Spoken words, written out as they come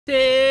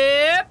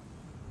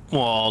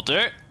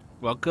Walter.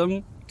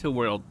 Welcome to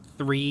World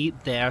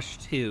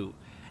 3-2.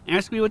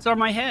 Ask me what's on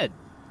my head.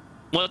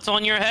 What's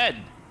on your head?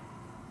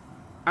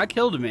 I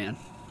killed a man.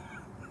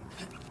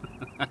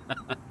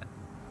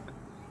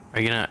 Are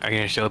you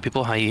gonna show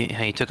people how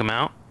you took him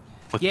out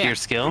with pure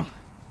skill?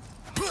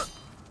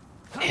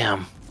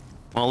 Damn.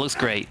 Well, it looks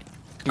great.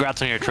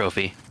 Congrats on your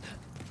trophy.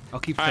 I'll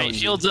keep showing you.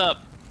 Shields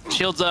up.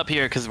 Shields up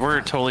here, because we're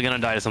totally gonna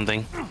die to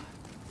something.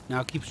 Now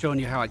I'll keep showing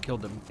you how I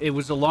killed him. It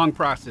was a long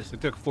process.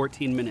 It took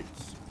 14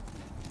 minutes.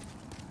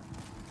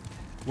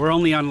 We're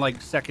only on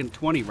like second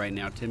 20 right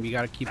now, Tim. You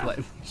gotta keep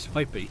letting me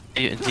swipe it.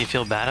 Do you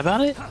feel bad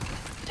about it?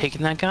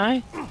 Taking that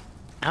guy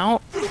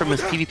out from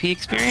his PvP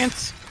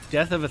experience?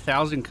 Death of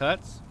 1,000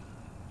 cuts?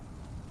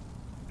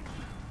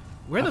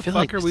 Where the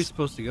fuck are we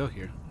supposed to go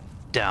here?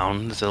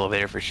 Down this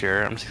elevator for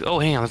sure. Oh,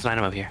 hang on, there's an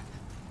item up here.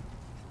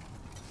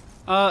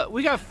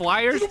 We got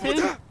flyers,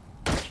 Tim?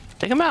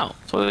 Take them out.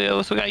 That's what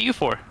we got you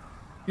for.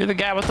 You're the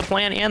guy with the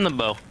plan and the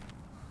bow.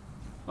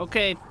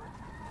 Okay.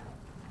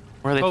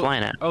 Where are they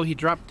flying at? Oh, he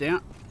dropped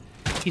down.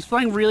 He's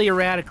flying really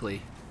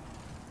erratically.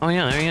 Oh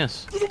yeah, there he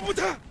is.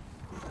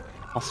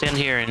 I'll stand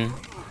here and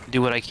do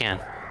what I can.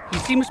 He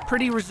seems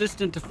pretty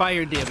resistant to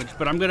fire damage,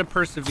 but I'm gonna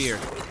persevere.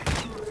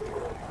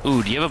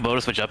 Ooh, do you have a bow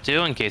to switch up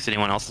to in case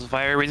anyone else is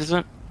fire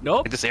resistant?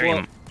 Nope. Like this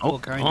area. Well,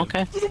 kind of.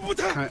 Okay.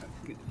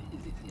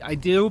 I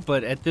do,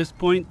 but at this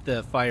point,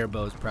 the fire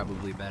bow is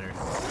probably better.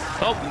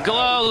 Oh,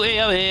 glow!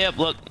 Yep,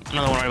 look,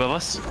 another one right above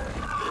us.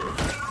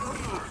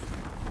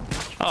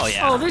 Oh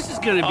yeah. Oh, this is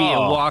gonna be a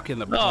walk in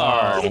the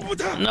park.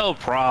 Oh, no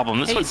problem.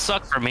 This would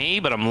suck for me,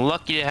 but I'm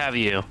lucky to have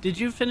you. Did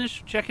you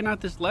finish checking out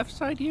this left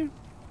side here?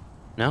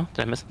 No?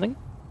 Did I miss something?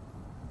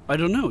 I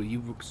don't know.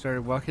 You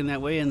started walking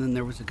that way, and then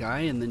there was a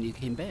guy, and then you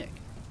came back.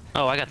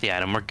 Oh, I got the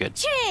item. We're good.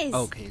 Cheers!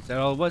 Okay, is that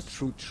all it was?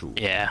 True.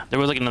 Yeah, there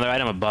was like another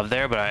item above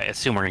there, but I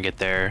assume we're gonna get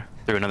there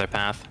through another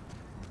path.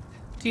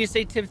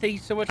 TSA Tim, thank you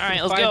so much for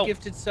the 5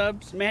 gifted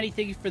subs. Maddie,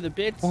 thank you for the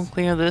bits. We'll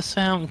clear this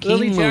out and keep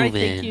Lily moving.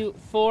 thank you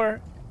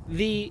for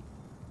the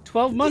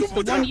 12 months,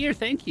 the 1 year.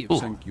 Thank you. Ooh.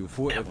 Thank you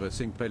for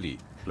everything, Pally.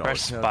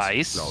 Fresh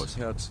spice.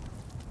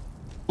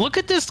 Look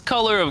at this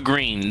color of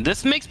green.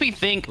 This makes me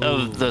think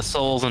of the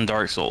Souls and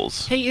Dark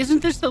Souls. Hey,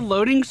 isn't this the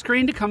loading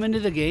screen to come into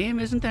the game?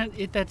 Isn't that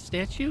that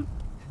statue?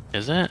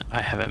 Is it?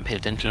 I haven't paid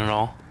attention at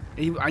all.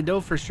 I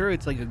know for sure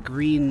it's like a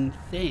green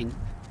thing.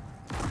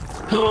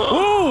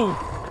 Ooh!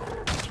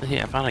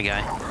 Yeah, I found a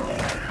guy.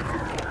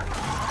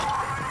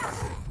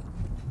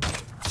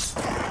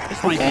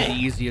 This might be the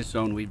easiest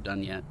zone we've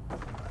done yet.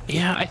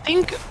 Yeah, I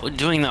think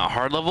doing that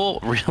hard level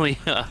really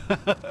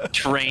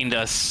trained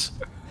us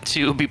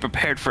to be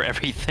prepared for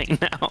everything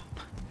now.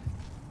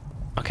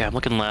 Okay, I'm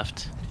looking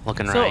left,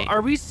 looking right. So,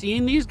 are we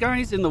seeing these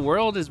guys in the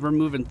world as we're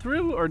moving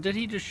through, or did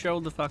he just show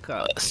the fuck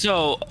up?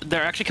 So,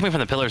 they're actually coming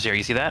from the pillars here.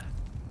 You see that?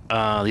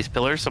 These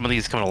pillars, some of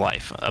these come to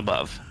life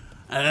above.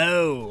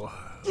 Oh.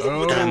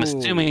 And I'm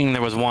assuming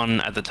there was one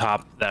at the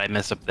top that I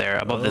missed up there,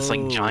 above this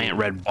like giant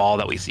red ball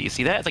that we see.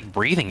 See that? It's like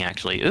breathing,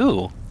 actually.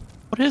 Ooh,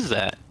 what is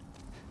that?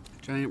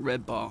 Giant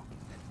red ball.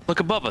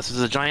 Look above us.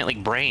 There's a giant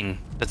like brain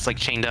that's like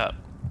chained up.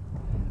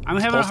 I'm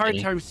having a hard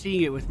time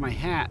seeing it with my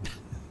hat.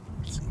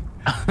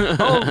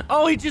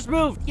 oh, he just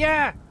moved.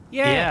 Yeah.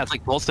 Yeah, it's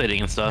like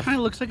pulsating and stuff. Kind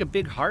of looks like a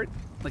big heart,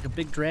 like a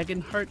big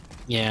dragon heart.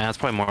 Yeah, it's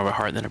probably more of a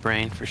heart than a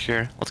brain for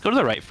sure. Let's go to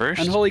the right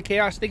first. Unholy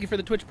Chaos, thank you for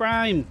the Twitch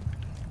Prime.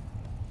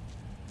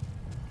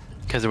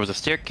 Because there was a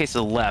staircase to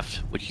the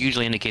left, which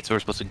usually indicates where we're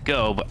supposed to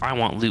go, but I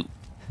want loot.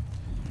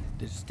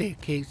 There's a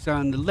staircase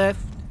on the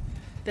left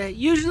that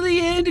usually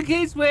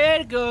indicates where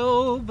to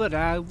go, but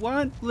I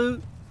want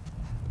loot.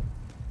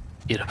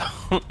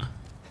 Beautiful.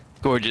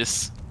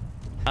 Gorgeous.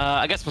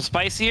 I got some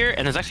spice here,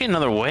 and there's actually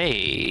another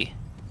way.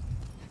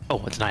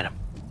 Oh, it's an item.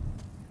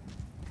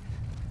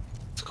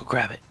 Let's go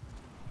grab it.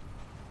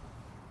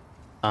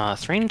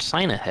 Strange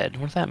sign ahead.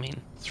 What does that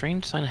mean?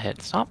 Strange sign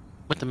ahead. Stop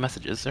with the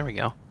messages. There we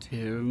go.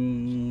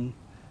 Tim.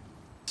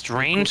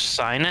 Strange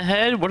sign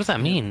ahead? What does that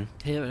mean?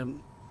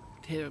 Tim.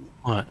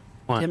 What?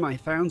 Tim, I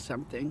found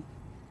something.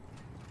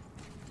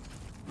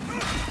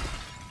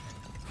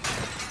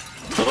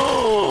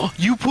 Oh,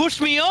 you pushed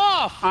me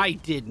off! I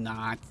did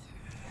not.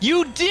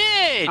 You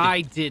did!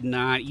 I did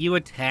not. You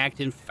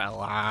attacked and fell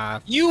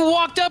off. You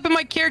walked up and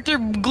my character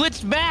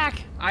glitched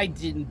back. I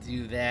didn't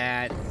do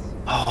that.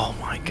 Oh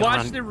my god.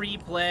 Watch the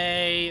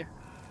replay.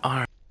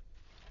 Alright.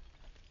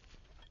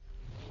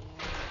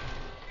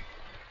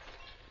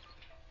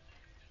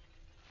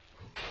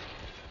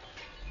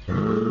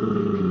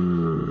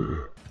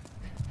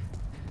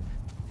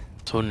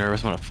 So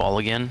nervous I'm gonna fall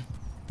again.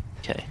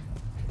 Okay.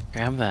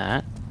 Grab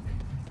that.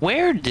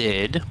 Where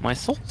did my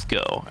souls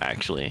go,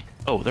 actually?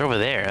 Oh, they're over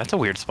there. That's a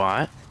weird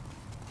spot.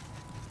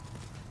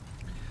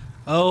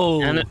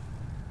 Oh. And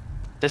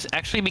this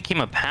actually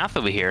became a path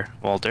over here,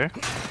 Walter.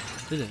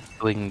 Did it?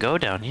 We can go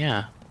down,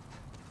 yeah.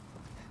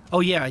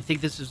 Oh yeah, I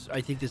think this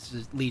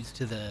leads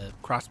to the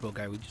crossbow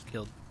guy we just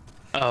killed.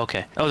 Oh,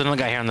 okay. Oh, there's another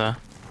guy here on the...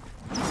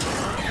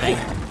 Hey,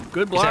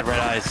 good block. He's got red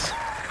eyes.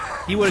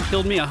 He would have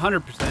killed me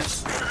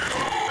 100%.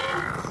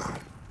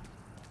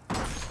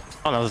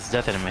 Oh, that was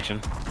death animation.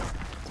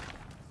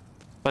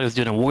 Thought he was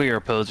doing a warrior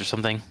pose or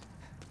something.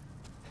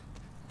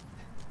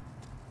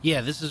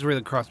 Yeah, this is where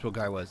the crossbow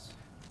guy was.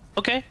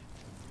 Okay.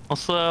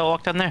 Let's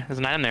walk down there. There's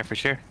an item there for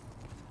sure.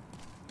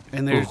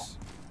 And there's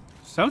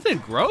something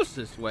gross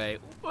this way.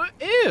 What?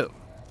 Ew.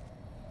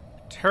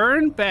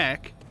 Turn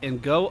back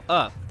and go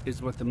up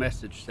is what the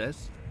message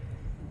says.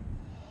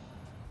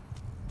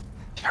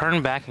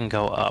 Turn back and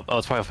go up. Oh,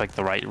 it's probably like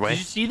the right way. Did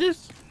you see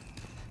this?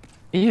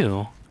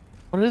 Ew.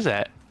 What is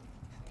that?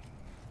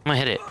 I'm gonna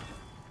hit it.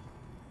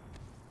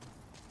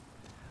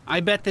 I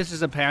bet this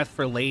is a path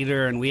for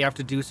later, and we have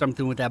to do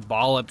something with that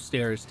ball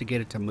upstairs to get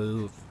it to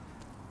move.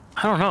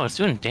 I don't know. It's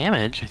doing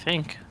damage, I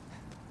think.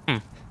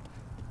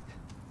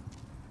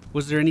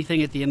 Was there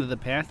anything at the end of the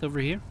path over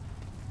here?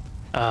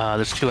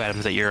 There's 2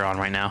 items that you're on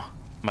right now.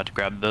 I'm about to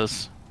grab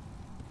those.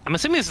 I'm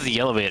assuming this is the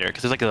elevator,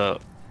 because there's like a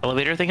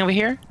elevator thing over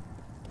here.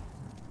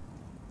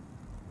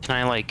 Can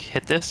I like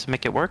hit this,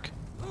 make it work?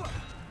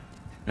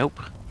 Nope.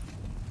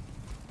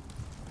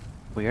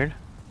 Weird.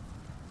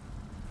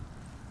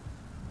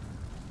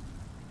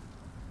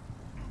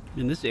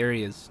 And this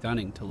area is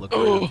stunning to look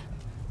around.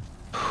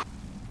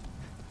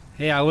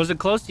 Hey, I wasn't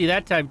close to you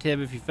that time,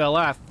 Tim, if you fell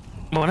off.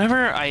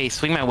 Whenever I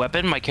swing my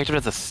weapon, my character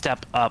does a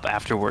step up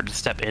afterward to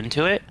step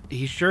into it.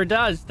 He sure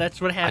does. That's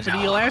what happened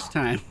to you last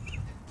time.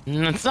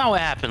 That's not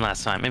what happened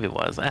last time. Maybe it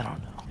was. I don't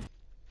know.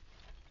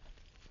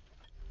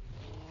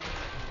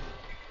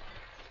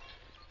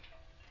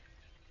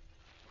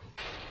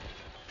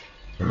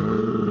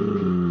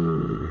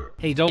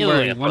 Hey, don't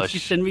worry. Once you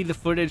send me the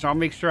footage, I'll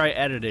make sure I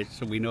edit it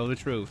so we know the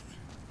truth.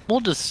 We'll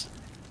just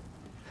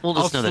I'll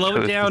know the slow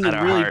truth it down and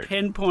our really heart.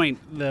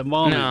 pinpoint the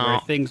moment No. where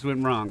things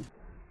went wrong.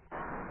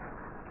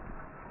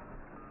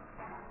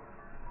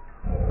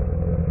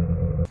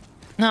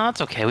 No,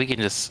 that's okay. We can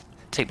just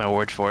take my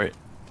word for it.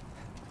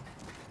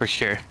 For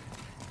sure.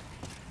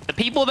 The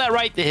people that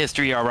write the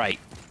history are right.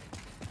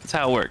 That's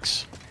how it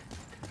works.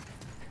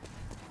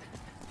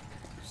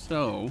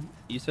 So,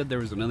 you said there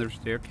was another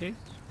staircase?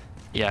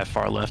 Yeah,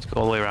 far left. Go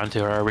all the way around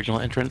to our original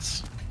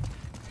entrance.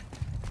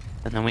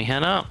 And then we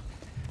head up.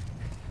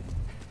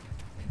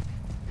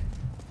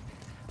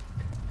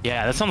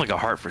 Yeah, that sounds like a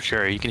heart for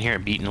sure. You can hear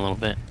it beating a little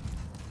bit.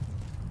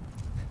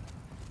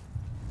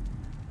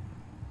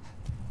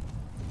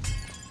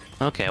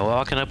 Okay,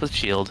 walking up with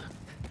shield.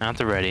 At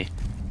the ready.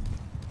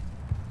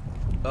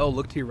 Oh,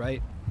 look to your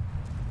right.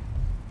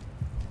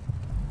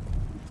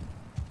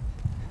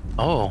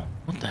 Oh,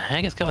 what the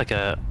heck? It's got like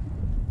a...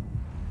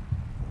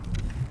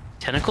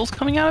 tentacles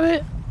coming out of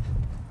it?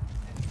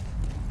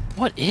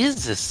 What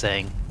is this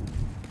thing?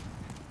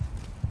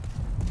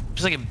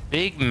 Just like a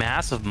big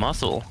mass of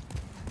muscle.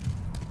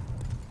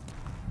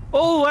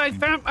 Oh,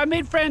 I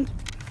made friend.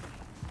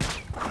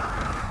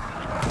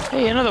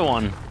 Hey, another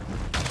one.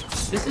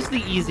 This is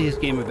the easiest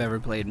game I've ever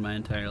played in my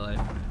entire life.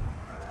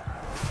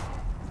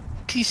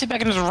 Can you sit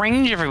back and just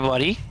range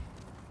everybody?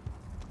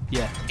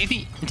 Yeah. Do you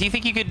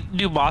think you could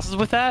do bosses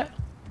with that?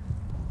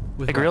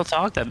 With Like what? real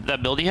talk,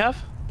 that build you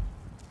have?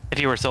 If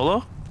you were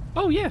solo?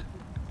 Oh, yeah.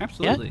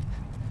 Absolutely.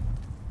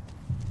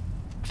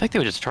 I think they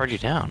would just charge you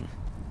down.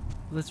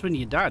 That's when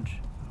you dodge.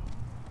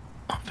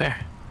 Oh,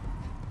 fair.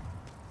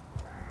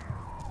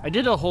 I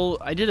did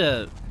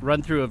a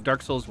run through of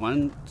Dark Souls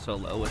 1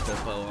 solo with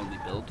a bow only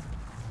build.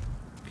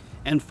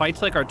 And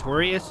fights like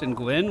Artorias and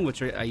Gwen,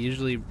 which I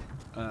usually,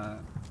 I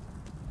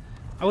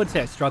would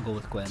say I struggle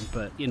with Gwen,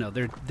 but you know,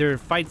 they're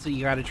fights that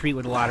you gotta treat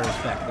with a lot of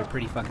respect. They're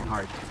pretty fucking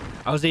hard.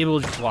 I was able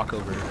to just walk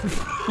over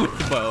with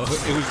the bow.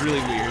 It was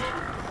really weird.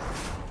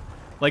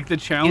 Like the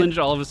challenge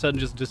all of a sudden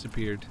just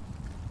disappeared.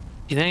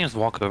 You think I can just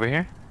walk over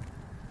here?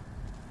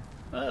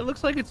 It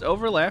looks like it's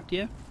overlapped,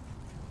 yeah.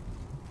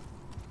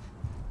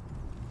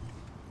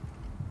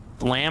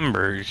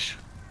 Lamberge.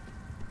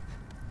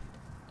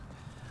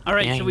 All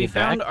right, Yeah, so you we get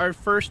back? found our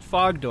first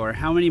fog door.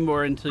 How many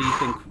more until you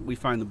think we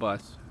find the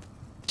boss?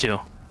 2.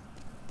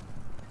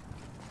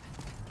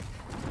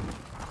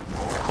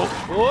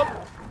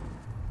 Oh,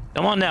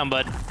 Come on down,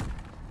 bud.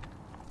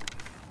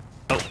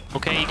 Oh,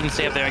 okay, you can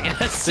stay up there, I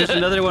guess. there's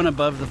another one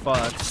above the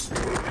fog.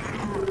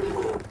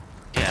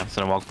 Yeah, I'm just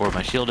gonna walk forward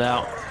with my shield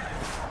out.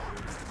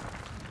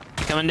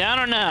 You coming down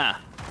or nah?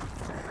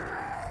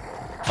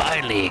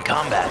 Finally,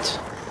 combat.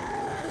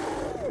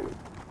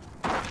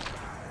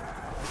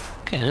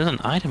 Okay, there's an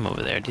item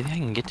over there. Do you think I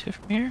can get to it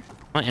from here?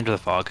 I'm gonna enter the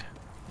fog.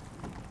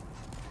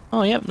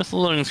 Oh, yep, that's a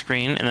loading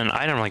screen, and an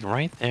item like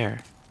right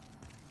there.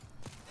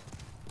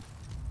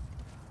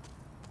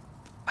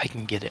 I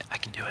can get it. I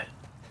can do it.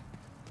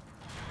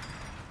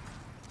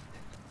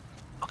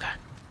 Okay.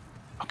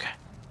 Okay.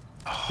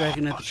 Oh,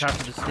 Dragon at the top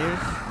of the stairs.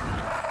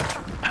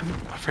 I'm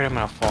afraid I'm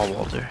gonna fall,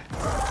 Walter.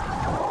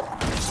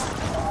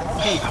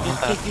 Hey,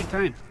 just take your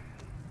time.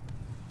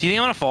 Do you think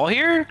I'm gonna fall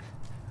here?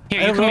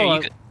 Here, I you don't come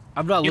know, here.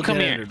 I'm not you looking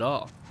come at here. it at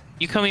all.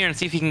 You come here and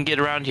see if you can get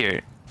around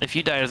here. If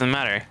you die, it doesn't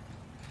matter.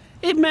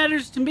 It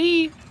matters to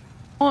me.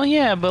 Well,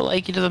 yeah, but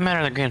like it doesn't matter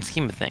in the grand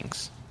scheme of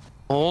things.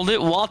 Hold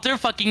it, Walter.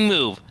 Fucking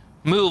move.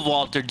 Move,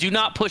 Walter. Do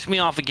not push me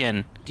off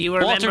again. Do you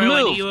Walter, remember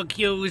when move. you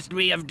accused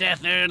me of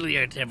death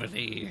earlier,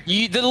 Timothy?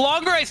 The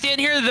longer I stand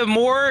here, the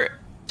more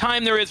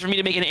time there is for me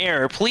to make an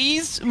error.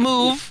 Please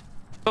move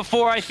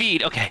before I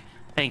feed. Okay,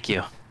 thank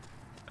you.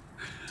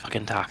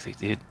 Fucking toxic,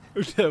 dude.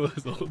 That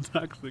was a little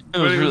toxic. It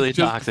was really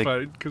toxic.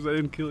 Because I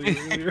didn't kill you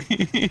earlier.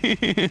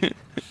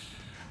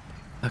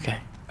 Okay,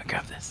 I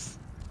grab this.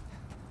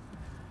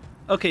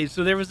 Okay,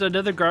 so there was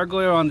another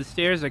gargoyle on the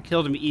stairs. I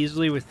killed him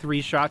easily with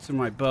 3 shots of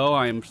my bow.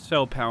 I am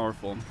so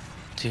powerful.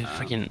 Dude,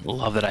 freaking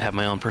love that I have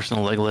my own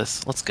personal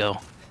legless. Let's go.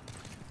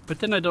 But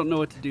then I don't know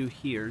what to do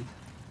here.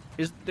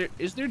 Is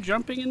there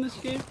jumping in this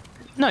game?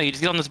 No, you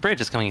just get on this bridge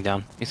that's coming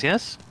down. You see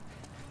this?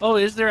 Oh,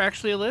 is there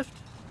actually a lift?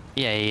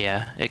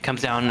 Yeah. It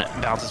comes down,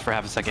 bounces for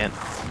half a second.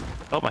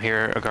 Oh, I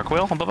hear a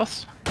gargoyle above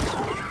us.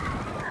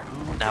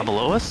 Now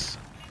below us.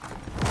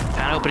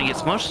 Kind of hoping to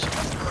get smushed.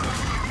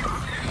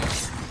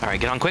 All right,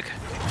 get on quick.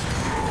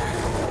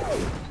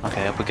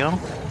 Okay, up we go.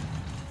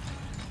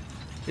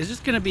 Is this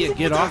gonna be a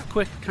get off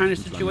quick kind of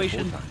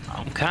situation?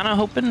 I'm kind of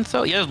hoping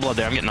so. Yeah, there's blood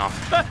there. I'm getting off.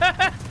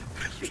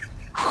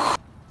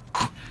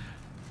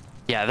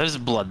 Yeah, there's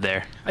blood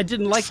there. I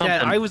didn't like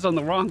that. I was on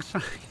the wrong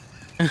side.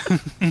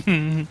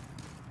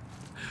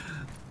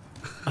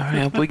 All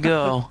right, up we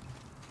go.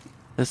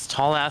 This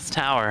tall ass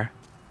tower.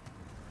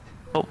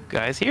 Oh,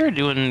 guys here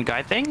doing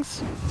guy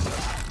things.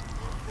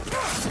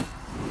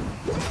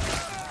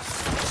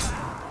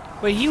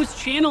 Wait, he was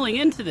channeling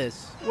into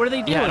this. What are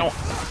they doing? Yeah,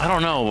 I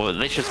don't know.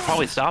 They should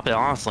probably stop it,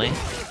 honestly.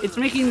 It's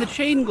making the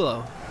chain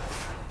glow.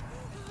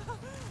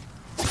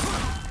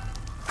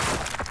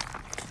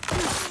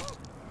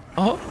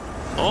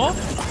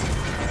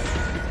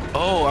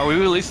 Oh, are we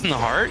releasing the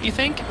heart, you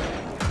think?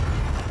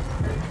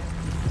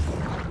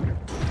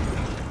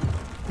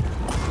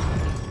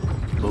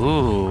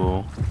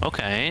 Ooh,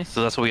 okay.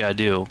 So that's what we gotta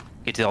do.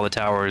 Get to all the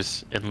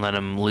towers and let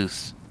them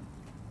loose.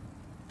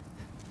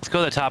 Let's go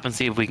to the top and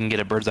see if we can get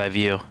a bird's eye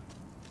view.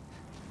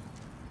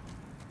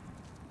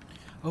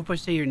 I hope I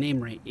say your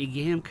name right.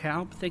 Igam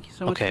Kalb, thank you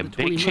so much Okay, for the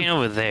 20 big chain months.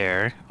 over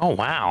there. Oh,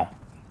 wow.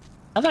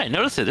 Now that I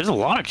noticed it, there's a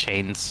lot of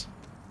chains.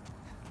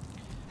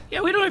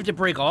 Yeah, we don't have to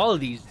break all of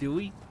these, do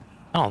we?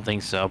 I don't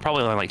think so.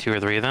 Probably only like 2 or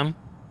 3 of them.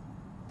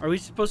 Are we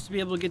supposed to be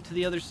able to get to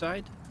the other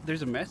side?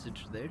 There's a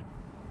message there.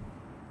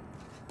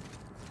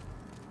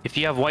 If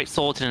you have white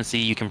soul tendency,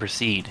 you can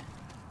proceed.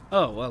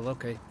 Oh, well,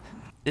 okay.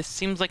 This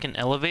seems like an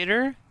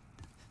elevator.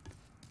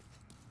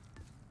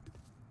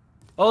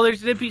 Oh,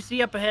 there's an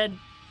NPC up ahead.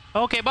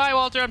 Okay, bye,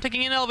 Walter. I'm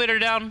taking an elevator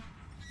down.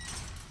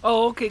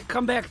 Oh, okay,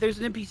 come back. There's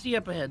an NPC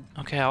up ahead.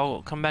 Okay,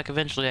 I'll come back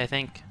eventually, I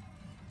think.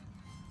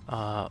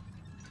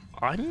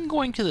 I'm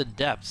going to the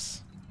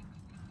depths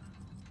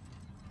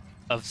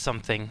of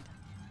something.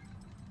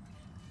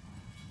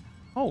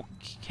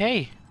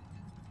 Okay.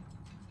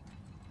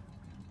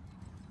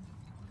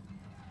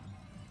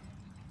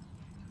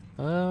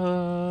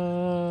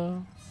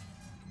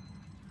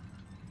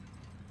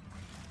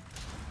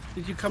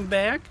 Did you come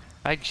back?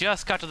 I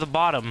just got to the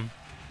bottom,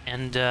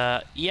 and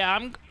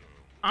yeah,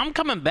 I'm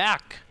coming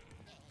back.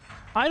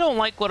 I don't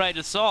like what I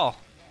just saw.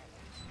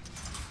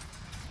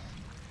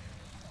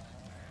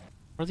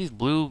 What are these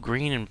blue,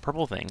 green, and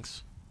purple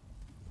things?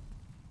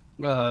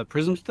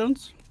 Prism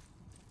stones?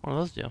 What do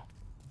those do?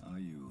 Are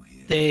you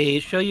here? They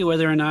show you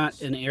whether or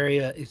not an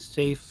area is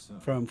safe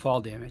from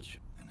fall damage.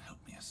 And help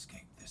me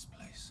escape this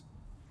place.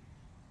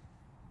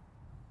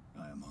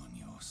 I am on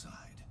your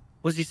side.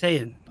 What's he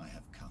saying? I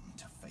have come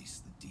to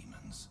face the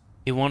demons.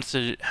 He wants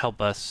to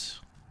help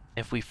us.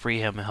 If we free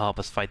him, he'll help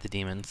us fight the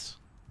demons.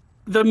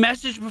 The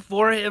message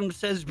before him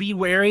says, "Be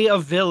wary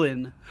of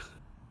villain."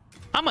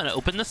 I'm gonna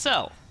open the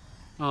cell.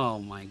 Oh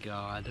my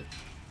god.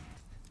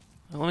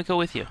 Let me go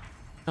with you.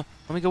 No,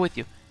 let me go with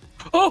you.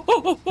 Oh,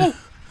 oh, oh, oh.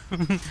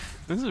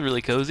 This is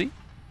really cozy.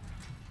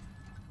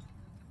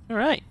 All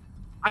right.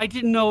 I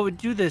didn't know it would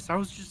do this. I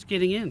was just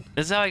getting in.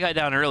 This is how I got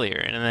down earlier,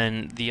 and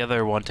then the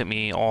other one took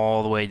me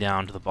all the way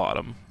down to the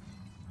bottom.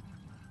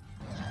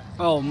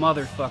 Oh,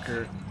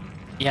 motherfucker.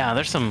 Yeah,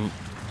 there's some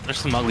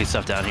ugly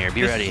stuff down here.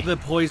 Be ready. This is the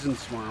poison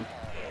swamp.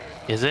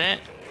 Is it?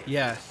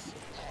 Yes.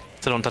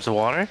 So don't touch the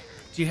water?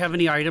 Do you have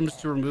any items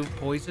to remove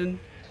poison?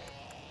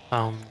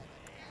 Oh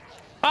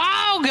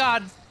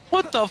god!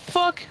 What the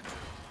fuck?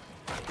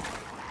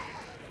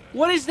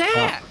 What is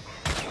that?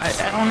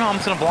 I don't know. I'm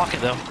just gonna block it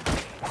though.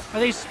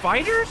 Are they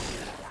spiders?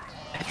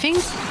 I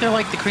think they're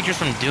like the creatures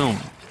from Doom.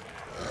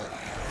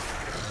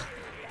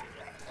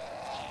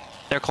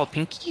 They're called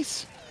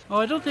pinkies? Oh,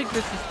 I don't think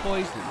this is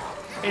poison.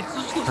 It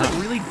just looks like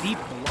really deep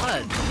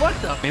blood. What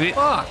the Maybe-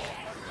 fuck?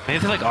 Maybe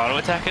they like auto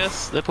attack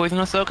us. They poison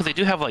us though, because they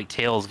do have like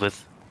tails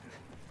with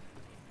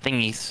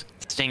thingies,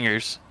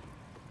 stingers.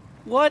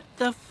 What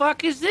the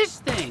fuck is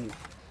this thing?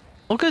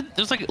 Look at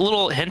there's like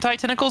little hentai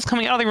tentacles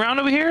coming out of the ground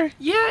over here.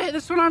 Yeah,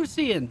 that's what I'm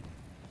seeing.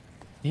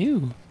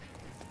 Ew.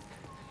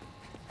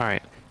 All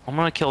right, I'm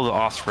gonna kill the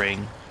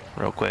offspring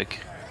real quick.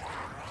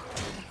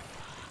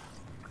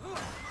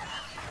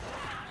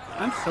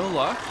 I'm so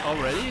lost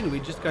already, and we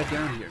just got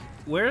down here.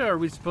 Where are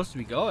we supposed to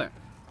be going?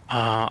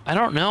 I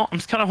don't know. I'm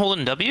just kind of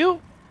holding W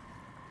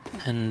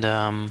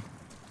and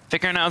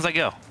figuring out as I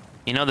go.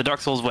 You know, the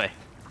Dark Souls way.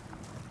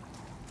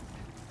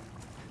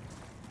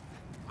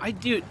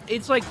 Dude,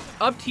 it's like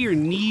up to your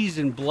knees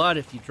in blood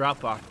if you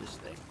drop off this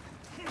thing.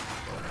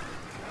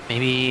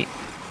 Maybe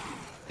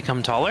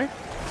become taller?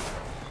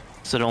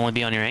 So it'll only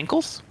be on your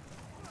ankles?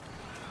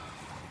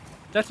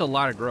 That's a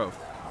lot of growth.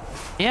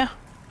 Yeah.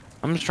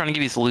 I'm just trying to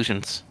give you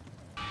solutions.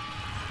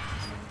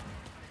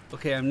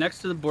 Okay, I'm next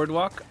to the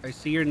boardwalk. I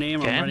see your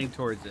name. Okay. I'm running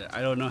towards it.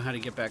 I don't know how to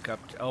get back up.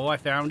 Oh, I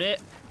found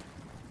it.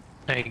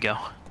 There you go.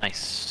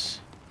 Nice.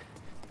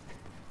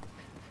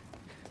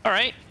 All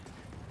right.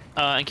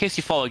 In case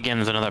you fall again,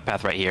 there's another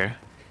path right here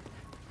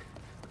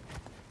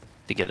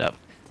to get up.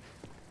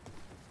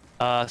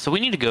 So we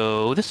need to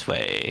go this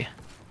way.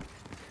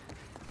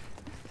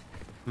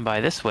 And by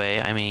this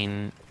way, I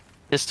mean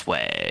this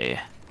way.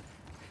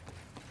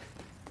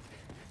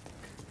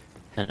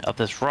 And up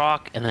this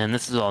rock, and then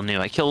this is all new.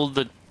 I killed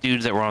the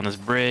dudes that were on this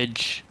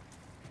bridge,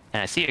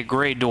 and I see a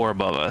gray door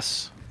above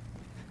us.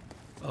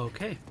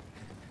 Okay.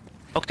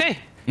 Okay,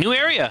 new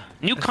area,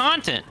 new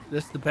content.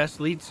 This is the best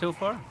lead so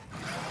far.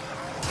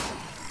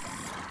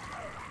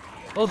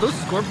 Oh, those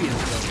scorpions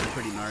though are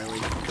pretty gnarly.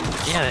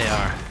 Yeah, they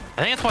are.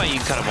 I think that's why you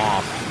cut them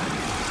off,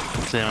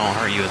 so they don't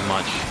hurt you as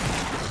much.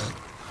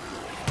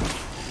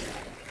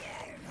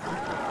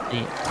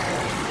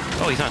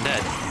 Oh, he's not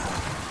dead.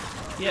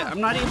 Yeah,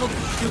 I'm not able to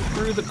shoot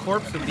through the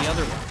corpse of the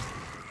other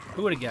one.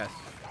 Who would have guessed?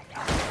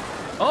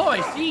 Oh,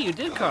 I see. You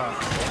did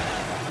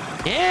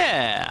cough.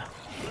 Yeah.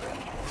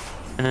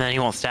 And then he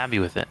won't stab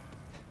you with it.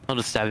 He'll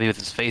just stab you with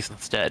his face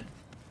instead,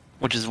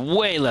 which is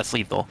way less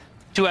lethal.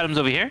 2 items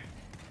over here.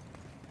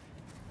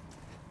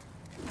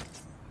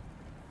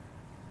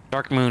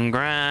 Dark moon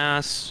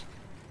grass.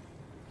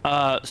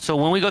 So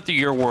when we go through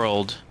your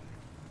world,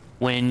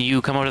 when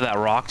you come over to that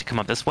rock to come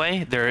up this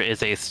way, there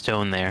is a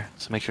stone there.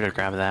 So make sure to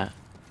grab that.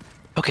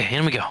 Okay,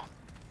 in we go.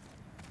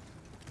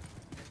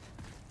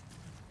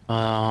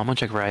 I'm gonna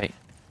check right.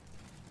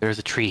 There's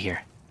a tree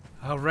here.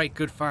 All right,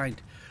 good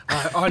find.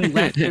 On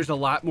left, there's a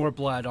lot more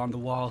blood on the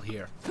wall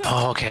here.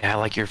 Oh, okay, I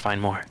like your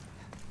find more.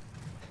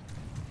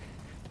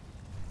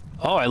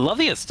 Oh, I love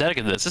the aesthetic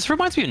of this. This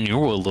reminds me of New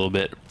World a little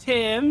bit.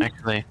 Tim,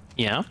 Actually,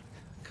 yeah?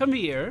 come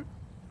here.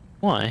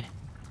 Why?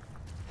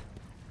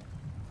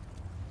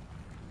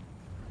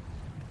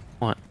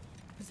 What?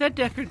 Is that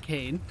Deckard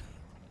Cain?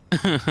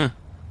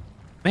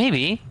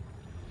 Maybe.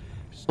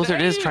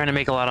 Blizzard is trying to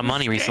make a lot of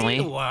money recently.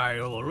 Stay a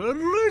while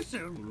and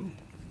listen.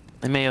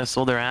 They may have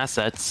sold their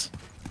assets.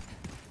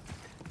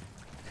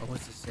 Oh,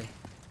 what's this say?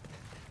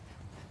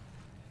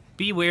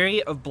 Be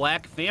wary of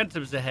black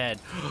phantoms ahead.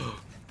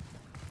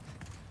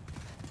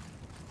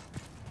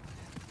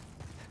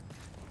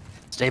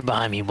 Stay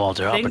behind me,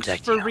 Walter. I'll Thanks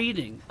protect for you.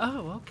 reading.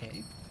 Oh,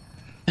 okay.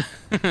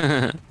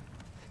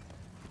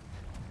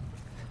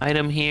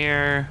 Item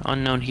here.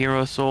 Unknown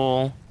hero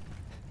soul.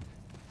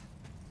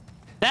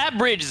 That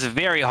bridge is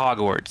very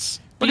Hogwarts.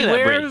 Look at that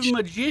Beware bridge. of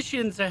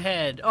magicians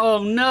ahead.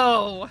 Oh,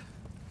 no.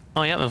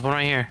 Oh, yeah, there's one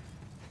right here.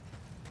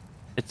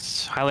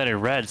 It's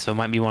highlighted red, so it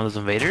might be one of those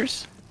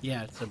invaders.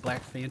 Yeah, it's a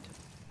black phantom.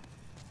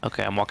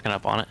 Okay, I'm walking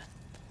up on it.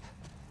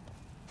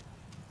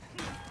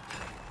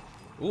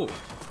 Ooh,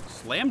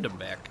 slammed him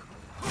back.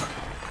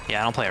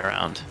 Yeah, I don't play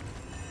around.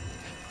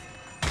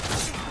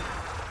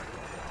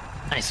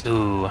 Nice.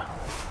 Ooh.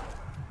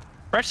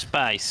 Fresh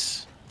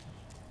spice.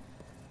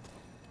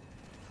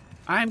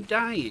 I'm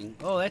dying.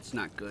 Oh, that's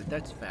not good.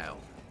 That's foul.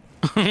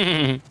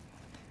 I'm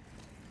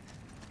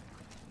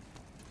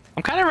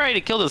kind of ready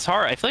to kill this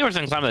heart. I feel like we're just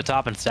gonna climb to the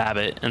top and stab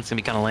it, and it's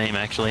gonna be kind of lame,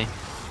 actually.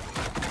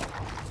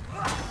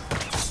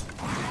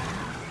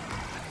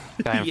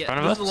 Guy in front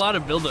of us? There's a lot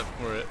of buildup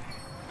for it.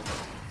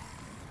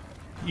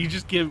 You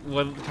just give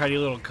one tiny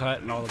little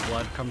cut and all the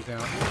blood comes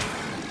out.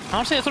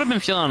 Honestly, that's what I've been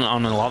feeling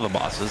on a lot of the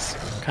bosses.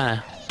 Kind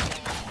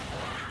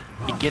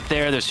of. You get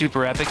there, they're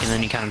super epic, and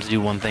then you kind of just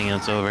do one thing and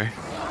it's over.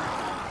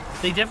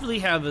 They definitely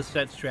have a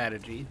set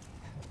strategy.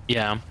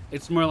 Yeah.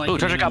 It's more like Ooh, an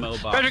treasure MMO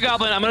goblin. boss. Treasure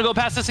goblin. I'm gonna go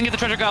past this and get the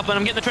treasure goblin.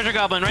 I'm getting the treasure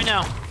goblin right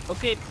now.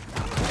 Okay.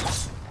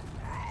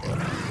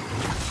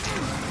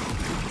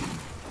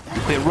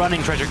 Quit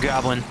running, treasure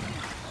goblin.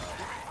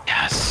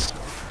 Yes.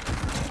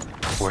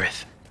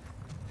 Worth.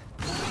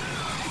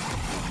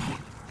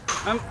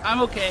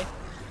 I'm okay.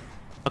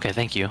 Okay,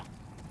 thank you.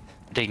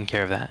 I'm taking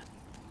care of that.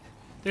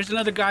 There's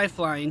another guy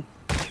flying.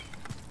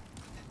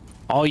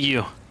 All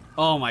you.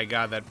 Oh my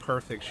god, that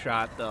perfect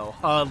shot though.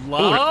 Hello?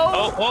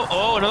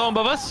 Oh, another one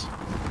above us?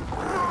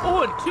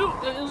 Oh,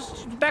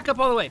 back up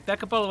all the way.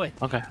 Back up all the way.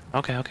 Okay.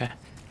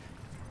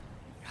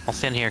 I'll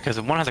stand here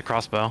because one has a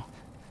crossbow.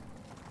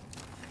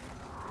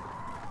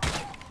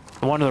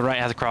 The one to the right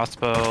has a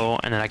crossbow,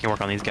 and then I can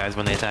work on these guys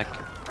when they attack.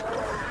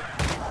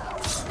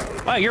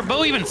 Wow, your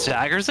bow even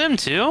staggers them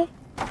too?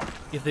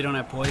 If they don't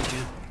have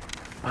poison.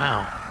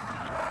 Wow.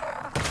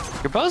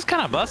 Your bow's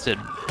kind of busted,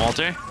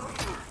 Walter.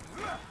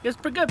 It's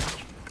pretty good.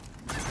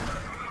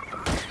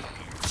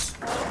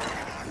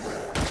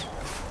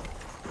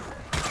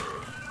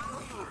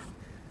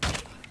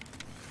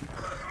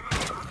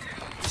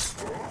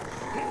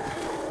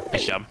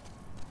 Nice job.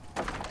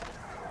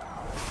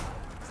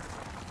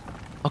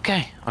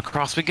 Okay,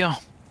 across we go.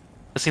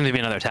 There seems to be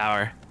another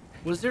tower.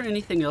 Was there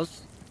anything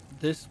else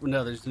This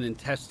no, there's an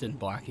intestine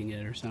blocking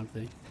it or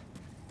something.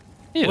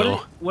 Ew.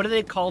 What do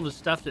they call the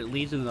stuff that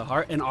leads into the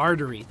heart? An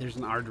artery. There's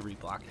an artery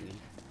blocking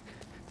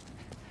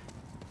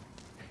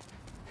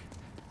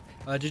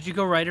it. Did you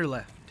go right or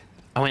left?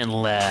 I went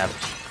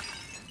left.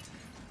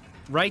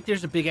 Right,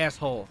 there's a big ass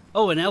hole.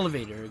 Oh, an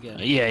elevator again.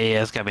 Yeah,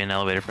 it's gotta be an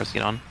elevator for us to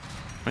get on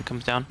when it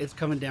comes down. It's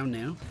coming down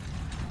now.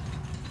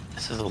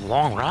 This is a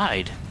long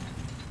ride.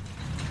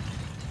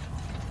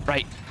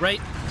 Right.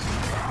 Right.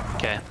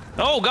 Okay.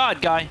 Oh God,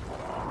 guy.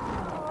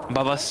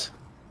 Above us.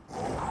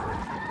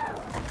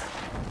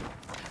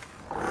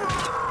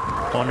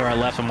 Going to our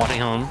left, I'm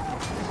walking home.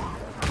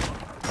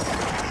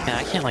 Yeah,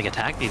 I can't like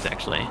attack these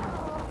actually.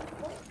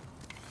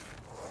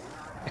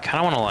 I kind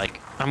of want to like.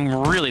 I'm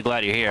really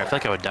glad you're here. I feel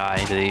like I would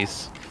die to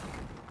these.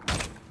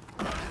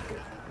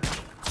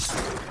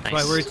 That's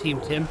why we're a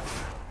team, Tim.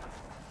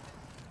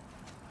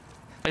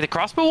 Like the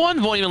crossbow ones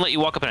won't even let you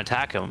walk up and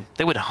attack them.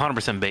 They would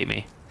 100% bait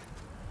me.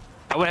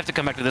 I would have to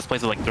come back to this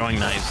place with like throwing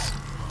knives.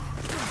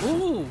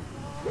 Ooh.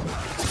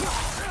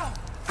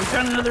 We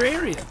found another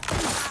area.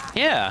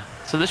 Yeah.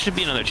 So this should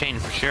be another chain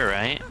for sure,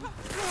 right?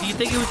 Do you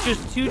think it was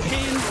just 2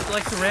 chains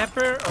like the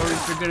rapper, or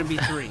is there gonna be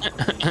 3?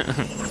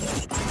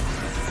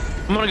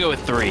 I'm gonna go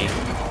with 3.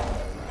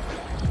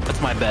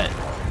 That's my bet.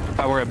 If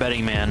I were a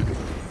betting man.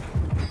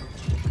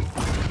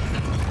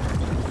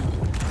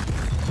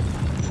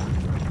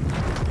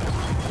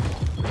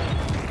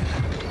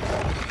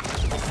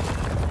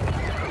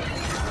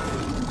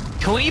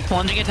 Can we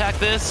plunging attack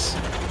this?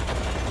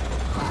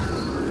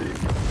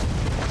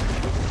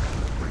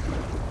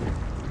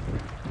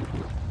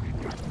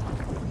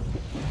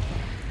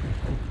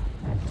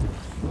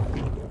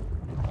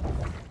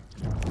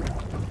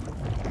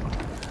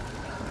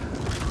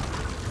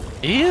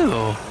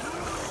 Ew.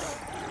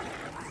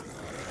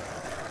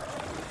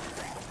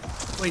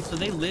 Wait, so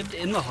they lived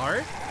in the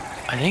heart?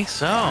 I think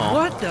so.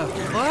 What the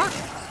fuck?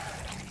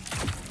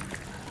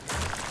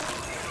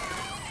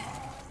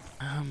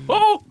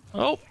 Oh!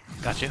 Oh!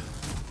 Got you.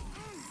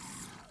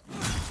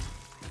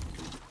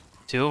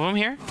 2 of them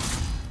here.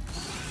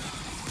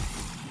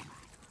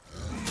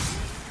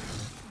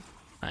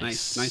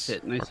 Nice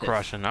hit, nice We're hit.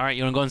 crushing. All right,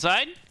 you wanna go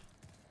inside?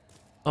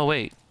 Oh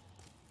wait,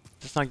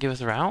 does this not give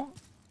us a route?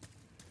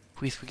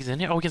 Can we squeeze in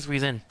here? Oh, we can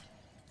squeeze in.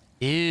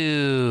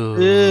 Ew.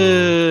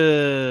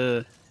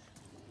 Ew.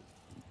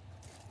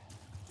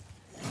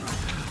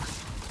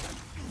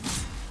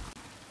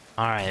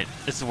 All right,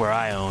 this is where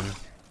I own.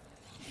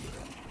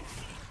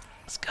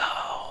 Let's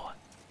go.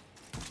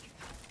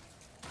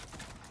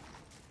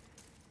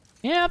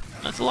 Yep,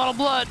 that's a lot of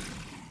blood.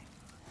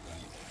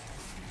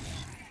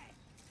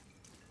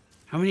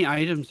 How many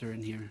items are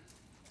in here?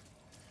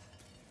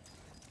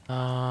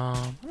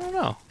 I don't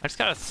know. I just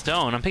got a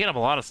stone. I'm picking up a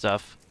lot of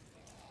stuff.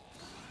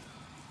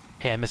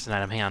 Hey, I missed an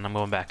item. Hang on, I'm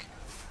going back.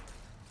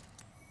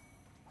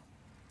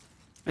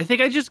 I think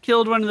I just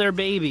killed one of their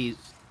babies.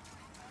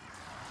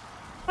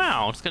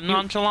 Wow, just gonna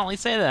nonchalantly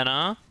say that,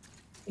 huh?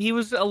 He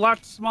was a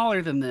lot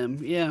smaller than them,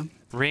 yeah.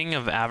 Ring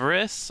of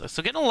Avarice.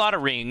 So getting a lot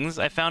of rings.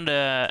 I found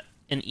an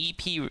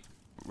EP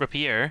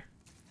rapier.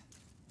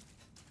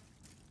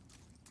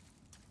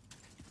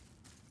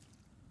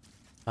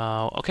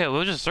 Okay, well, it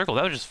was just a circle.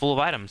 That was just full of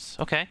items.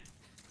 Okay.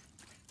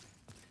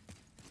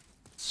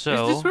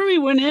 So Is this where we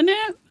went in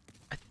at?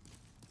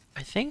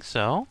 I think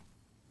so.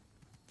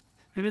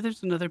 Maybe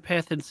there's another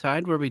path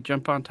inside where we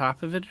jump on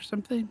top of it or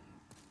something?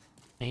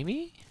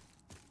 Maybe?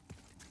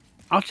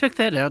 I'll check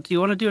that out. Do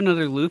you want to do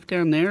another loop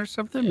down there or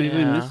something? Maybe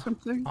we Yeah. missed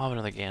something? I'll have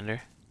another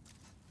gander.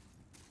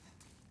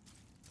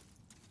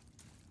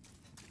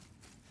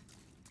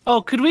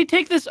 Oh, could we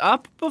take this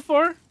up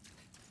before?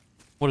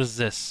 What is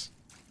this?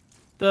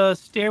 The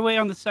stairway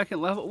on the second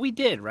level? We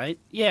did, right?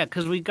 Yeah,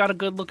 because we got a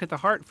good look at the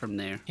heart from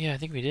there. Yeah, I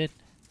think we did.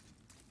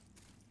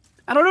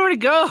 I don't know where to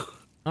go.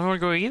 I don't know where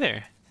to go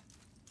either.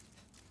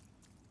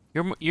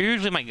 You're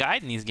usually my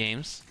guide in these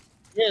games.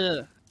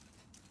 Yeah.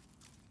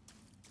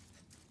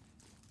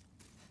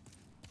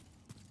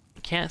 I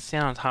can't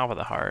stand on top of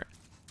the heart.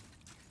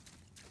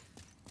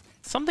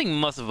 Something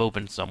must have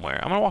opened somewhere.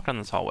 I'm gonna walk down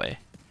this hallway.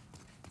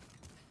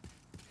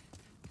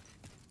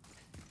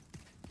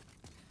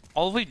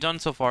 All we've done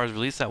so far is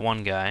release that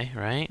one guy,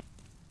 right?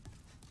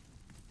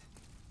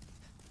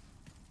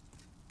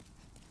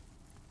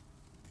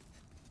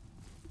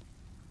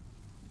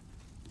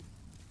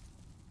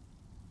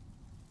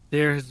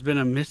 There has been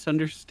a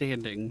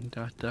misunderstanding. ...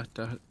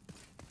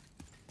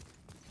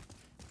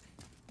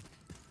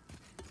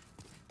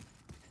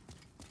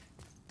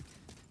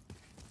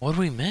 What did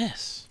we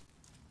miss?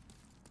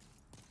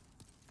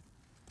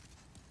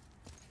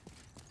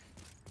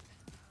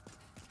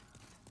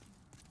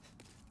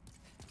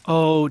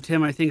 Oh,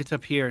 Tim, I think it's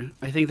up here.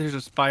 I think there's a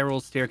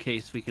spiral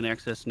staircase we can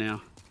access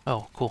now.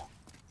 Oh, cool.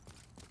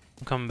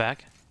 I'm coming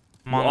back.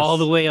 I'm We're on all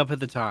this- the way up at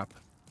the top.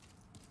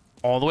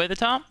 all the way to the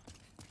top?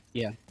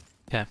 Yeah.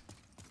 Okay.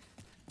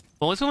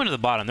 Well, let's go into the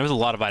bottom. There was a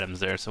lot of items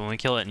there, so when we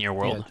kill it in your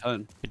world, Yeah, a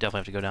ton. we definitely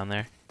have to go down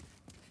there.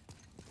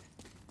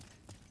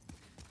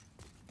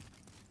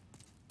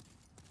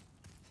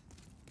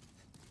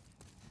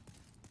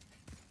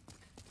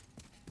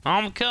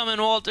 I'm coming,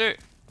 Walter.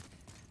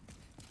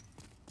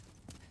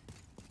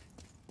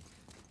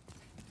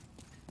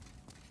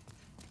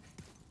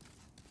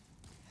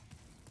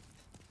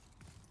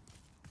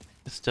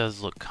 This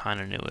does look kind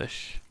of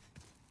newish.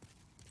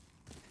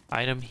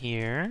 Item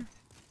here.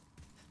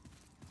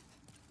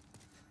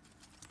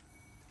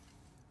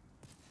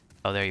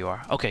 Oh, there you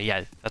are. Okay,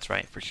 yeah, that's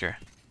right, for sure.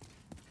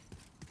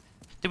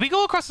 Did we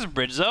go across this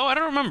bridge, though? I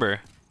don't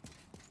remember.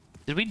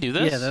 Did we do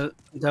this? Yeah,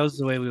 that was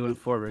the way we went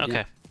forward. Okay.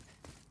 Yeah.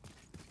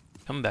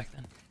 Coming back,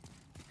 then.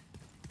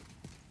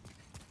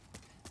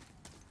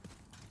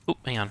 Oop,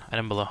 hang on.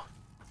 Item below.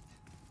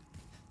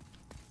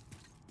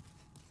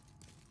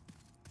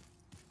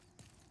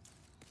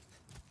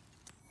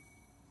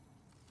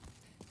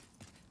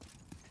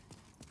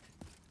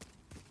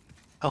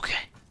 Okay.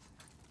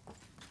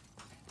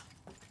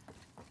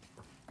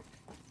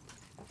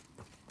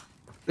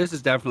 This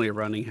is definitely a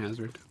running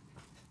hazard.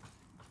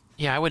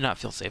 Yeah, I would not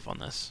feel safe on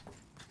this.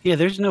 Yeah,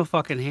 there's no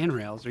fucking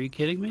handrails. Are you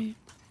kidding me?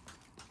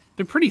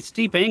 They're pretty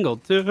steep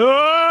angled, too.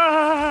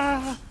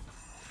 Ah!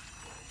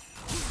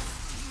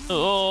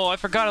 Oh, I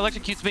forgot it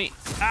electrocutes me.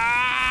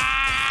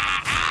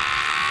 Ah!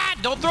 Ah!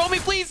 Don't throw me,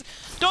 please!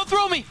 Don't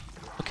throw me!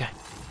 Okay.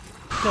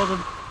 Killed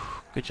him.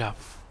 Good job.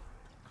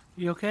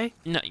 You okay?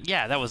 No,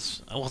 yeah, that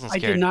was... I wasn't I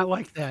scared. did not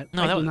like that.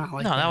 No, I that did was, not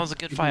like no, that. that was a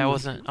good fight. I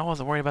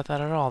wasn't worried about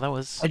that at all. That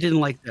was... I didn't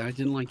like that. I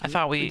didn't like it. I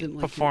thought we didn't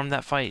like performed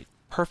that fight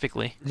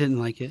perfectly. I didn't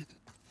like it.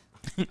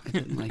 I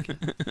didn't like it.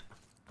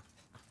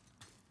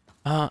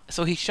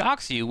 So he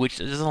shocks you, which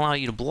doesn't allow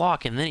you to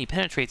block, and then he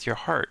penetrates your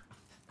heart.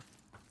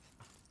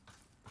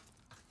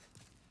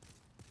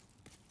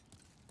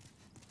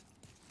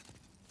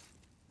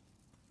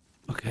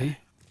 Okay.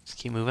 Just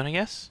keep moving, I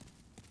guess.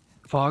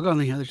 Fog on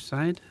the other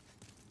side.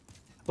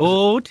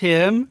 Oh,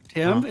 Tim.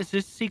 Tim, Huh? is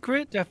this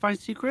secret? Did I find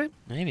secret?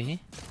 Maybe.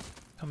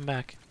 Come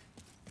back.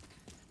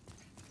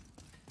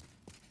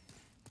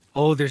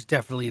 Oh, there's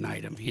definitely an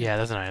item here. Yeah,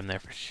 there's an item there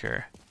for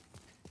sure.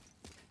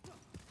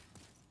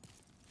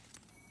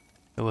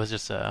 It was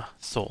just a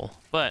soul,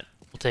 but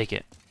we'll take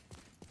it.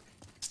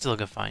 Still a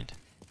good find.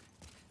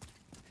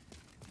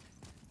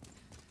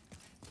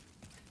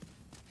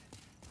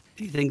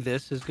 Do you think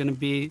this is going to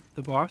be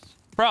the boss?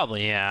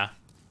 Probably, yeah.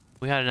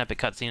 We had an epic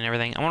cutscene and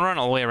everything. I'm gonna run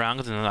all the way around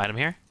because there's another item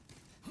here.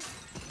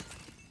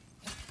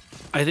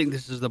 I think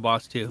this is the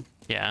boss too.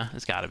 Yeah,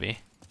 it's gotta be.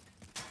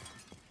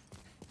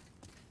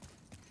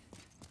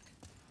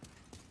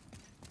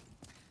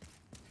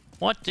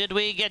 What did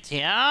we get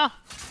here?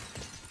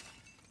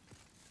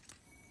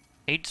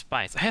 8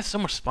 spice. I have so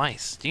much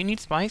spice. Do you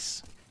need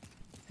spice?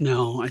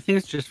 No, I think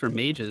it's just for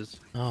mages.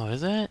 Oh,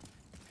 is it?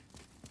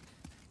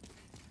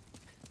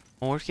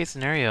 Well, worst case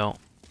scenario,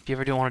 if you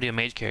ever do want to do a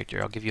mage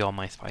character, I'll give you all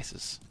my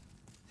spices.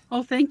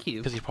 Oh, thank you.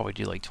 Because you probably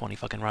do like 20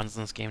 fucking runs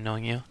in this game,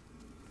 knowing you.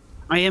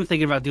 I am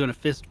thinking about doing a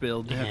fist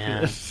build after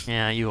Yeah, this.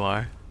 yeah, you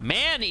are.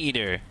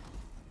 Maneater!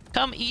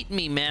 Come eat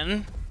me,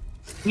 men!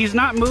 He's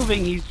not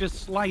moving, he's just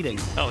sliding.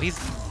 Oh, he's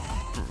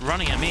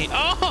running at me.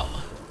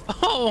 Oh!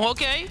 Oh,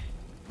 okay.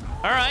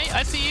 Alright,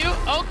 I see you.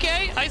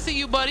 Okay, I see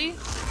you, buddy.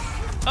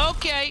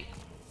 Okay.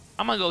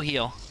 I'm gonna go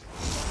heal.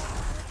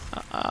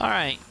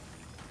 Alright.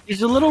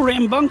 He's a little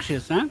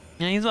rambunctious, huh?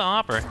 Yeah, he's a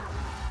hopper.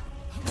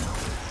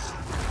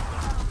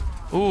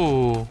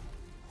 Ooh.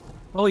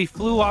 Oh, he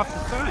flew off the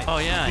side. Oh,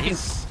 yeah, He can-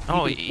 he's... he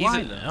Oh, can he's...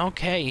 fly, though.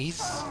 Okay,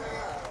 he's...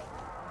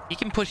 He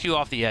can push you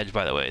off the edge,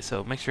 by the way,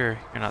 so make sure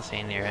you're not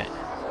staying near it.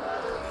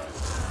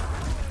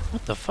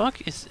 What the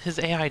fuck is his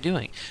AI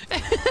doing?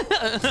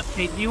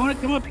 Hey, do you want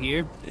to come up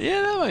here?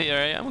 Yeah, that might be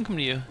alright. I'm gonna come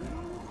to you.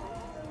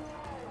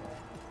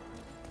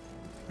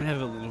 I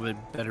have a little bit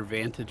better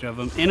vantage of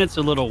him. And it's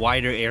a little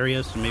wider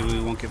area, so maybe we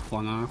won't get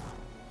flung off.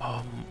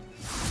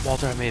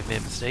 Walter, I may have made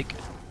a mistake.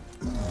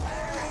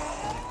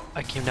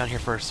 I came down here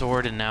for a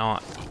sword, and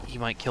now he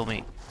might kill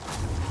me.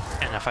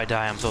 And if I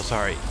die, I'm so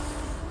sorry.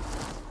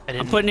 I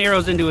didn't... I'm putting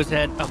arrows into his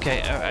head.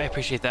 Okay, I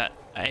appreciate that.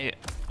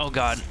 Oh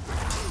god.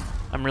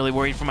 I'm really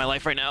worried for my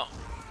life right now.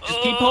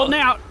 Just keep holding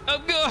out.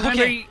 Oh god.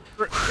 Remember, Okay.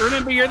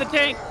 remember, you're the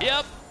tank.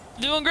 Yep.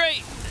 Doing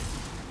great.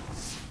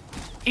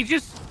 He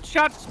just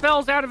shot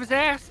spells out of his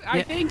ass, I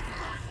Yeah. think.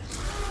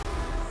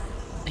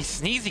 He's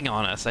sneezing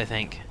on us, I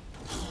think.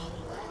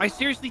 I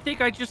seriously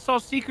think I just saw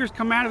Seekers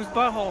come out of his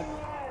butthole.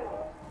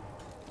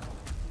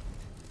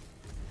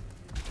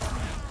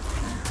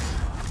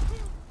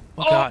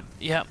 Oh god.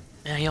 Yep.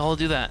 Yeah, he'll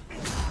do that.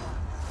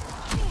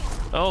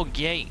 Oh,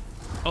 yay.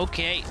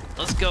 Okay,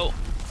 let's go.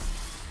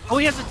 Oh,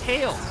 he has a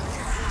tail.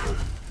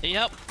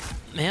 Yep.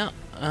 Yeah.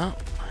 Oh,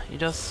 he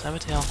does have a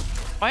tail.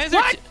 Why is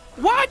there? What?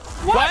 What?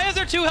 What? Why is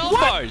there 2 health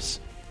What? bars?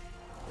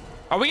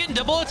 Are we getting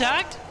double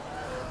attacked?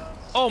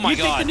 Oh my you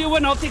god. take the new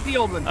one, I'll take the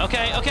old one.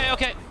 Okay, okay,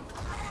 okay.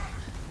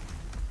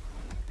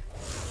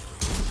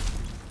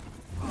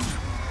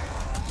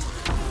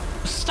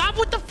 Stop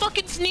with the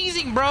fucking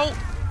sneezing, bro.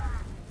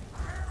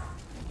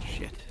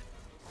 Shit.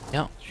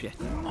 Yep. Shit.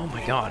 Oh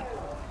my god.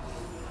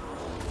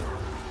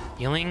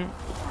 Healing.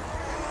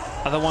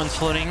 Other one's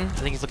floating. I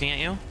think he's looking at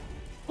you.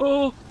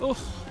 Oh, oh.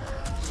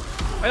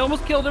 I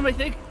almost killed him, I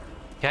think.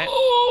 Okay.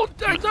 Oh,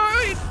 I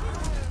died.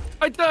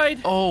 I died.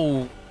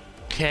 Oh,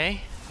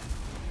 okay.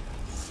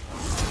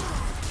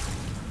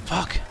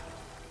 Fuck.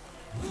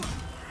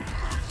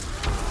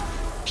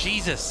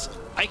 Jesus,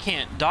 I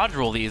can't dodge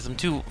roll these. I'm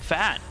too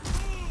fat.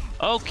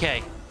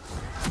 Okay.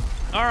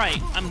 All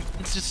right, I'm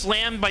just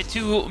slammed by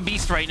 2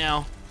 beasts right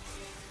now.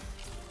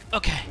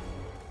 Okay,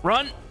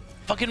 run,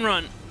 fucking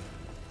run.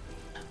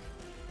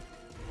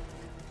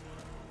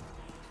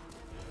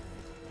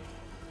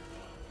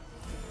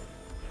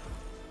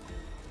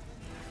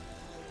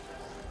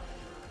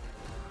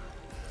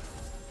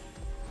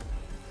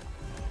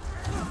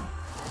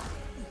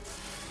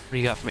 What do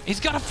you got for me? He's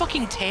got a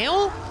fucking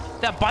tail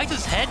that bites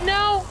his head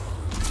now?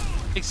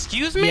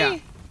 Excuse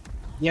me?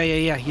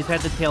 Yeah. He's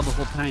had the tail the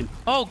whole time.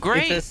 Oh,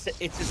 great. It's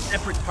a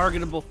separate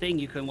targetable thing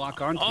you can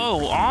walk onto.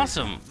 Oh,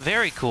 awesome.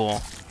 Very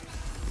cool.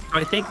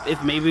 I think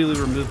if maybe we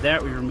remove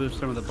that, we remove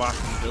some of the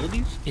boss's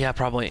abilities. Yeah,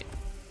 probably.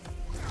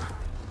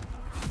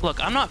 Look,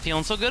 I'm not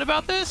feeling so good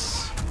about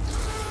this.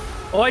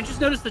 Oh, I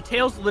just noticed the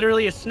tail's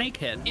literally a snake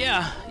head.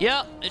 Yeah,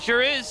 it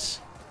sure is.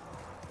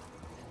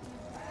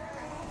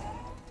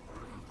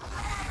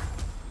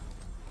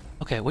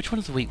 Okay, which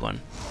one's the weak one?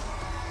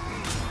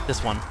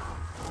 This one.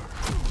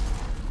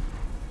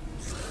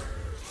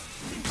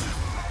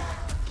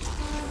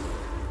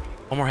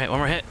 One more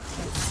hit.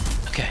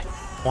 Okay,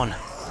 1.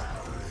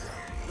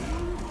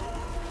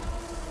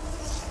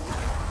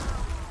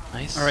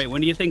 Nice. All right,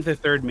 when do you think the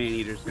third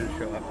Maneater's gonna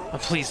show up? Oh,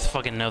 please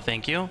fucking no,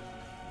 thank you. All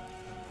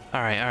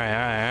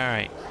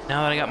right.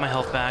 Now that I got my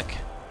health back.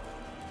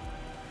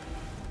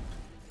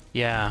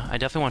 Yeah, I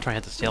definitely want to try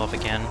and hit this tail if I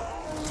can.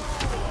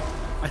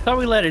 I thought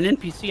we let an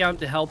NPC out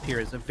to help here.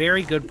 It's a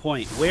very good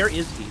point. Where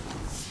is he?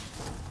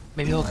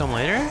 Maybe he'll come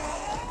later?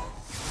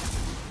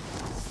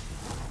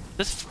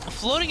 This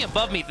floating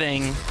above me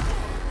thing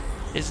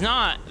is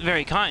not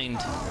very kind.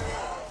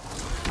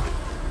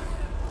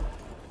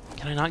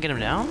 Can I not get him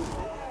down?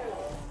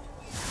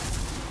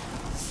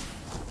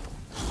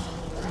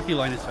 If you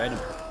line of sight him.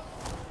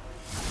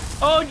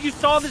 Oh, you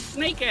saw the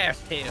snake ass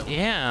tail.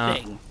 Yeah.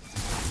 Thing.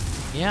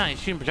 Yeah, he's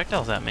shooting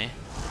projectiles at me.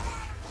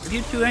 If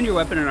you two-hand your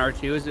weapon in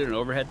R2, is it an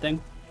overhead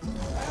thing?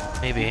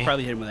 Maybe.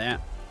 Probably hit him with that.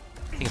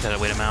 I think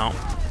that'd wait him out.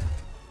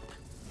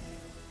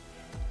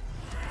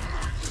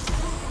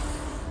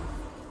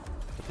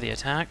 Go for the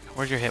attack.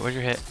 Where's your hit?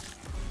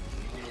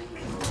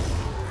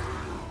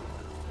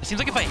 It seems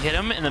like if I hit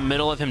him in the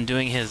middle of him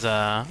doing his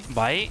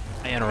bite,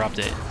 I interrupt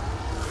it.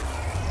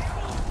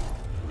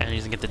 And he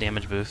doesn't get the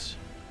damage boost.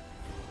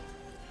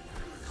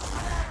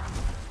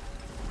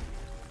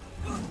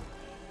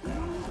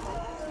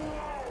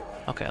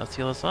 Okay, let's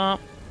heal this up.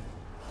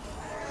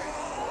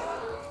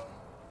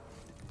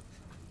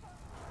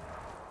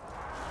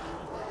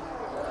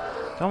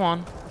 Come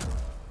on.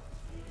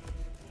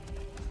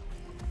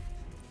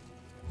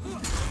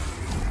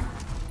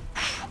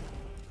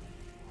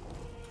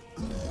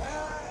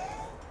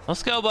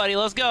 Let's go, buddy.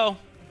 Let's go.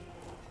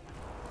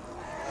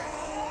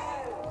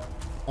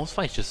 This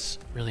fight's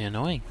just really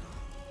annoying.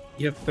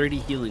 You have 30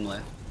 healing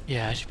left.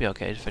 Yeah, I should be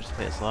okay if I just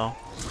play it slow.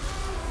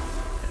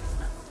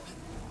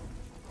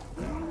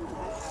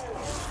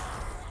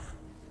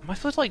 Am I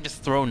supposed to like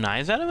just throw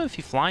knives at him if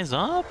he flies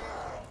up?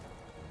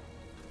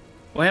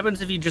 What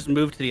happens if you just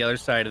move to the other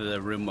side of the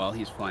room while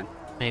he's flying?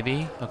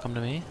 Maybe he'll come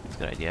to me. That's a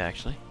good idea,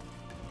 actually.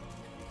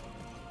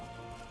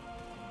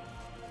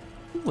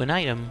 Ooh, an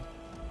item.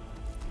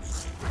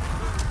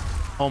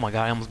 Oh my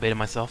god, I almost baited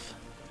myself.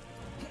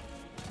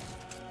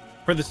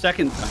 For the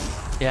second time.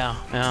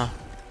 Yeah.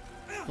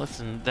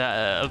 Listen,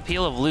 the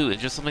appeal of loot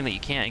is just something that you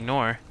can't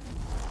ignore.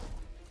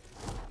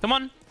 Come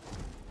on.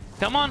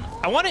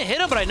 I want to hit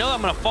him, but I know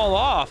I'm going to fall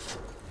off.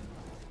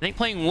 I think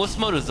playing wuss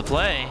mode is the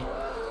play.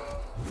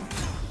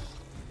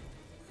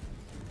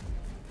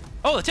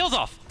 Oh, the tail's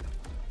off.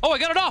 Oh, I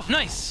got it off.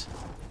 Nice.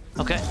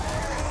 Okay.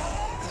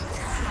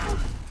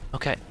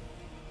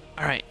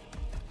 All right,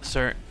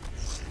 sir.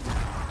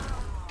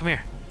 Come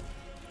here.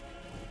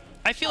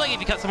 I feel like if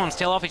you cut someone's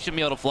tail off, he shouldn't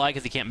be able to fly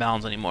because he can't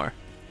balance anymore.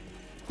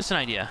 Just an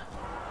idea.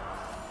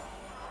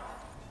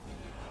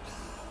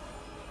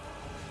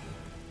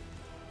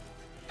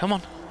 Come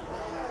on.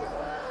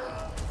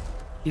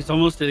 He's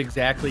almost at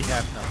exactly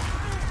half health.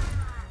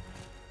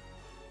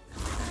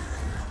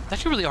 It's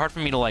actually really hard for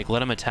me to like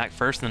let him attack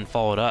first and then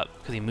follow it up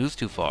because he moves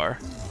too far.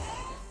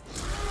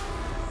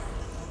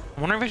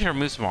 I wonder if I should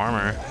remove some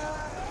armor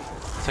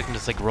so I can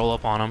just like roll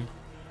up on him.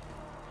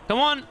 Come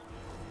on.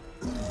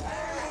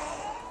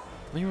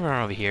 Let me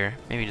run over here.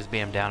 Maybe just beat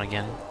him down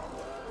again.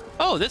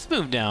 Oh, this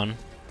moved down.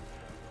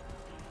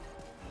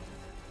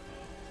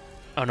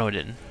 Oh, no, it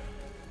didn't.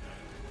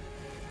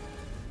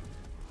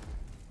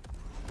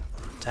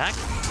 Attack.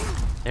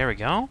 There we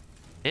go.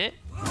 Hit.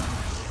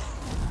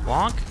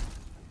 Block.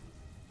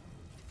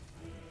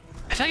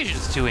 I feel like I should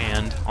just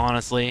two-hand,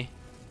 honestly.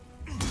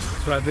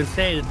 That's what I've been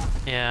saying.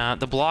 Yeah,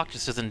 the block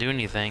just doesn't do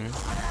anything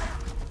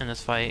in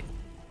this fight.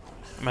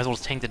 I might as well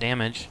just tank the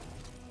damage.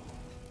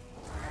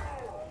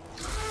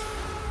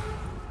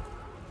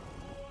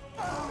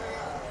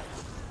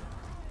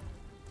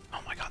 Oh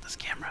my god, this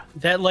camera.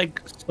 That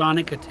like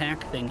sonic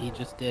attack thing he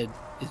just did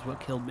is what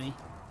killed me.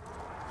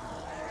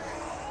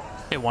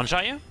 It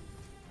one-shot you?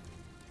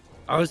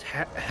 I was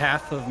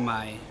half of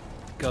my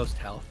ghost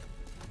health.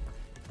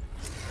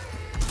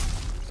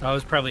 So I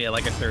was probably at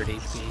like a 3rd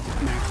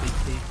HP, max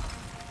HP.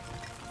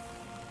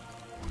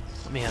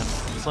 Let me hit him.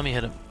 Just let me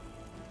hit him.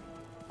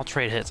 I'll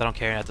trade hits. I don't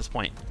care at this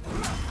point.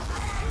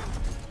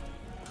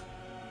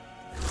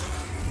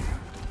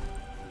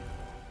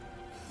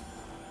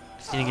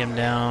 Just need to get him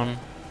down.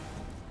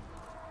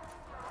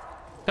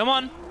 Come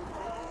on.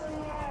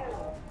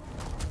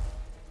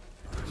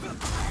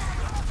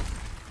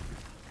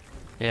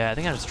 Yeah, I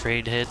think I just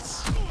trade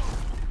hits.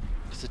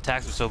 His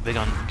attacks are so big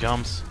on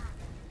jumps.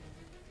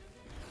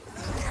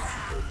 As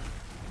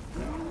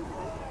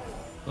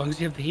long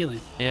as you have the healing.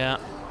 Yeah.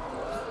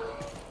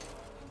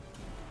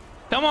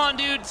 Come on,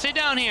 dude. Stay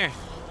down here.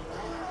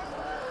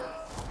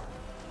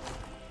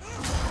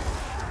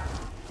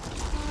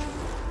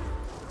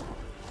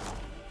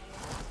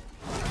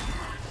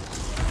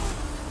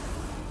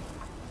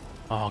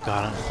 Oh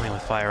god, I'm playing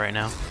with fire right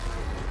now.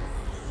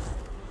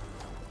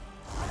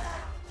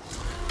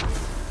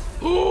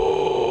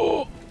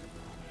 Ooh!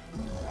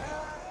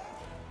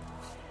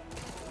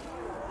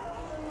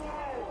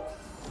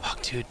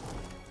 Fuck, dude.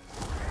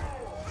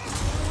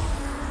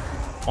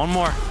 One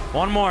more.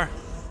 One more.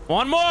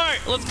 One more.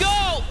 Let's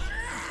go.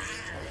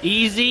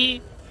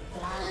 Easy.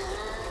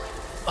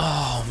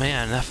 Oh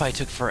man, that fight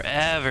took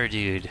forever,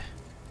 dude.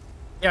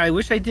 Yeah, I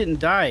wish I didn't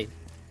die.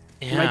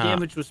 Yeah. My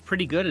damage was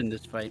pretty good in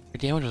this fight. Your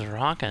damage was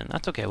rocking.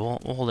 That's okay. We'll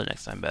hold it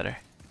next time better.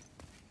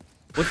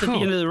 What's at the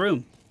end of the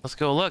room? Let's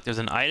go look. There's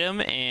an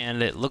item,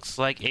 and it looks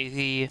like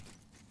a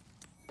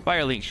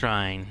Firelink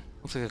Shrine.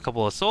 Looks like a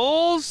couple of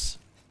souls.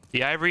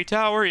 The Ivory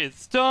Tower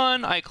is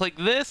done. I click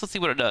this. Let's see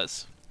what it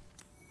does.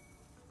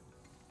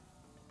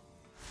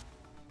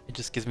 It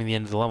just gives me the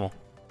end of the level.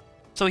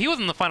 So he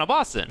wasn't the final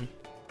boss then.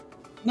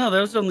 No, that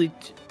was only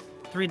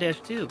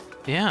 3-2.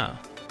 Yeah.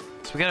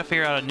 So we gotta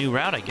figure out a new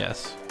route, I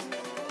guess.